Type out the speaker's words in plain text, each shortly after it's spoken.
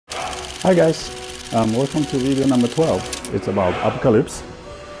Hi guys, welcome to video number 12. It's about Apocalypse.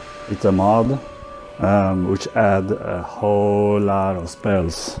 It's a mod which add a whole lot of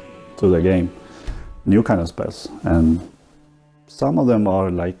spells to the game. New kind of spells, and some of them are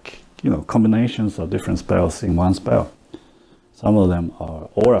like, combinations of different spells in one spell. Some of them are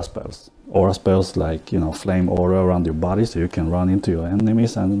aura spells. Aura spells like, flame aura around your body so you can run into your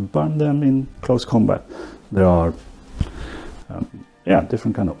enemies and burn them in close combat. There are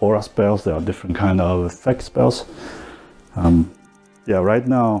different kind of aura spells. There are different kind of effect spells. Right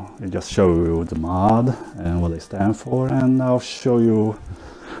now I just show you the mod and what they stand for, and I'll show you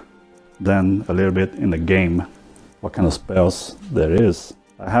then a little bit in the game what kind of spells there is.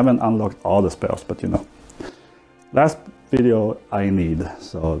 I haven't unlocked all the spells, but last video I need.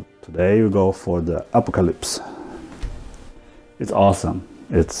 So today we go for the Apocalypse. It's awesome.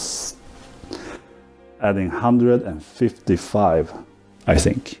 It's adding 155, I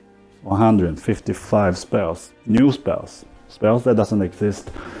think, 155 spells, new spells that doesn't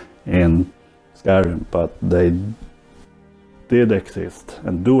exist in Skyrim, but they did exist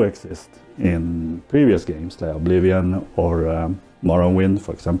and do exist in previous games like Oblivion or Morrowind,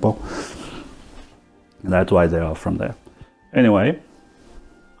 for example. And that's why they are from there. Anyway,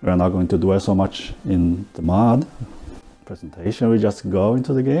 we're not going to dwell so much in the mod presentation. We just go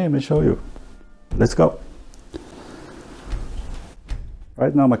into the game and show you. Let's go.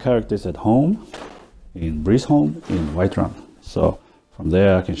 Right now my character is at home, in Breeze Home, in Whiterun. So from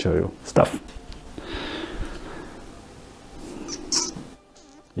there I can show you stuff.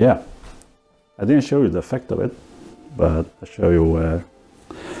 Yeah, I didn't show you the effect of it, but I'll show you where,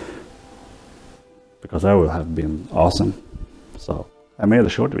 because that would have been awesome. So I made a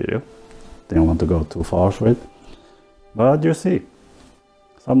short video, didn't want to go too far for it, but you see,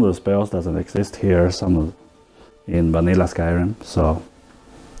 some of the spells doesn't exist here, some of in vanilla Skyrim, so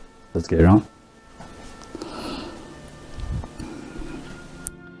let's get it on.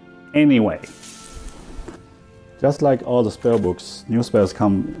 Anyway, just like all the spell books, new spells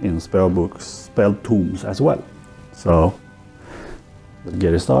come in spell books, spell tomes as well. So let's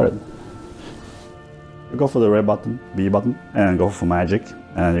get it started. You go for the red button, B button, and go for magic,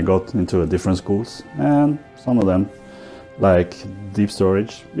 and you go into the different schools, and some of them, like deep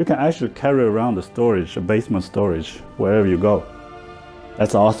storage, you can actually carry around the storage, a basement storage, wherever you go.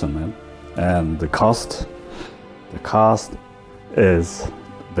 That's awesome, man. And the cost is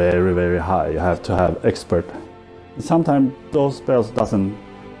very, very high. You have to have expert. And sometimes those spells doesn't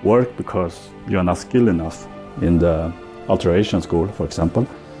work because you're not skilled enough. In the alteration school, for example,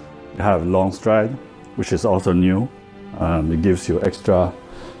 you have long stride, which is also new. It gives you extra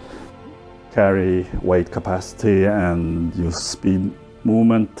carry weight capacity, and your speed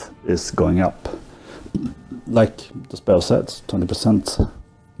movement is going up. Like the spell says, 20%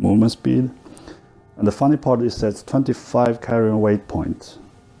 movement speed. And the funny part is that it's 25 carrying weight points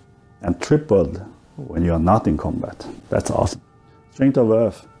and tripled when you are not in combat. That's awesome. Strength of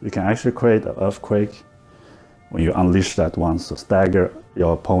Earth. You can actually create an earthquake when you unleash that one, so stagger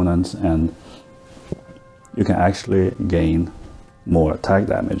your opponents, and you can actually gain more attack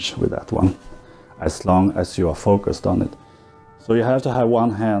damage with that one, as long as you are focused on it. So you have to have one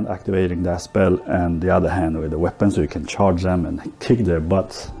hand activating that spell and the other hand with the weapon, so you can charge them and kick their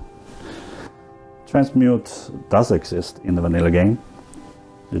butts. Transmute does exist in the vanilla game.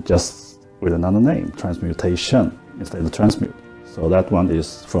 It's just with another name, transmutation instead of transmute. So that one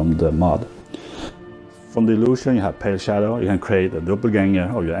is from the mod. From the illusion you have pale shadow. You can create a doppelganger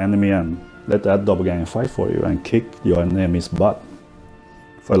of your enemy and let that doppelganger fight for you and kick your enemy's butt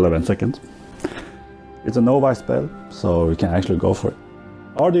for 11 seconds. It's a Novi spell, so you can actually go for it.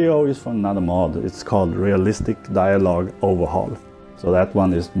 RDO is from another mod. It's called Realistic Dialogue Overhaul. So that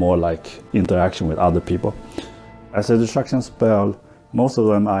one is more like interaction with other people. As a destruction spell, most of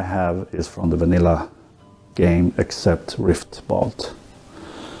them I have is from the vanilla game, except Rift Bolt.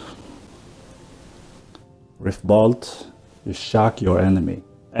 Rift Bolt, you shock your enemy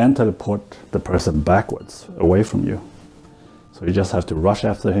and teleport the person backwards, away from you. So you just have to rush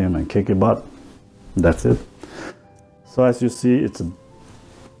after him and kick his butt. That's it. So as you see, it's a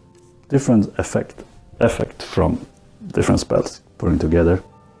different effect from different spells putting together.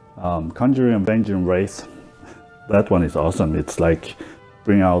 Conjuring and Vengeance Wraith, that one is awesome. It's like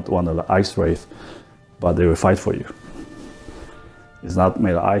bring out one of the ice wraiths, but they will fight for you. It's not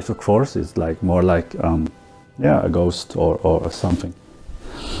made of ice, of course. It's like more like a ghost or something.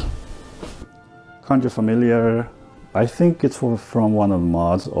 Conjure Familiar, I think it's from one of the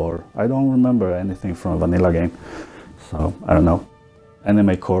mods, or I don't remember anything from a vanilla game, so I don't know.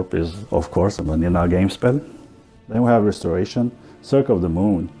 Anime Corp is of course a vanilla game spell. Then we have Restoration, Circle of the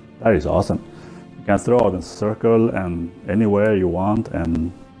Moon. That is awesome. You can throw out in a circle and anywhere you want,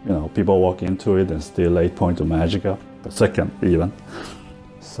 and you know, people walk into it and steal 8 points of magicka per second even.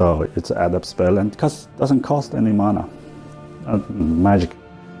 So it's an adept spell, and doesn't cost any mana. Magic.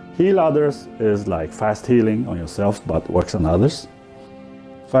 Heal others is like fast healing on yourself, but works on others.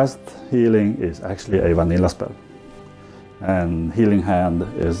 Fast healing is actually a vanilla spell. And healing hand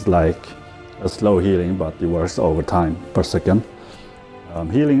is like a slow healing, but it works over time per second.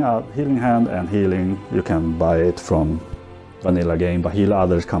 Healing hand and healing, you can buy it from vanilla game, but heal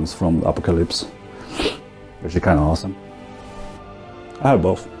others comes from Apocalypse, which is kind of awesome. I have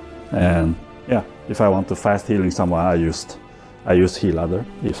both, and yeah, if I want to fast healing someone, I use heal other.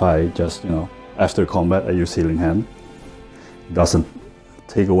 If I just, you know, after combat, I use healing hand. It doesn't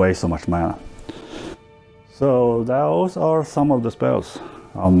take away so much mana. So those are some of the spells.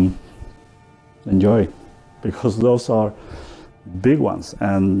 Enjoy, because those are big ones,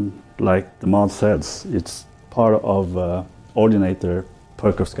 and like the mod says, it's part of Ordinator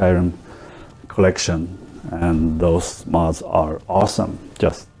Perk of Skyrim collection, and those mods are awesome.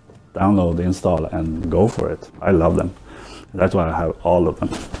 Just download, install, and go for it. I love them. That's why I have all of them.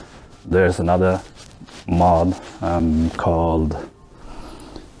 There's another mod called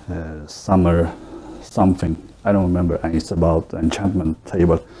Summer something. I don't remember, and it's about the enchantment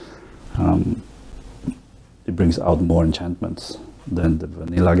table. It brings out more enchantments than the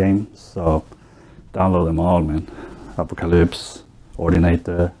vanilla game, so download them all, man. Apocalypse,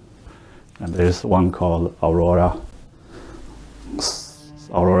 Ordinator, and there's one called Aurora.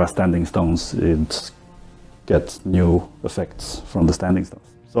 Aurora Standing Stones. It gets new effects from the standing stones.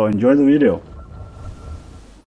 So enjoy the video.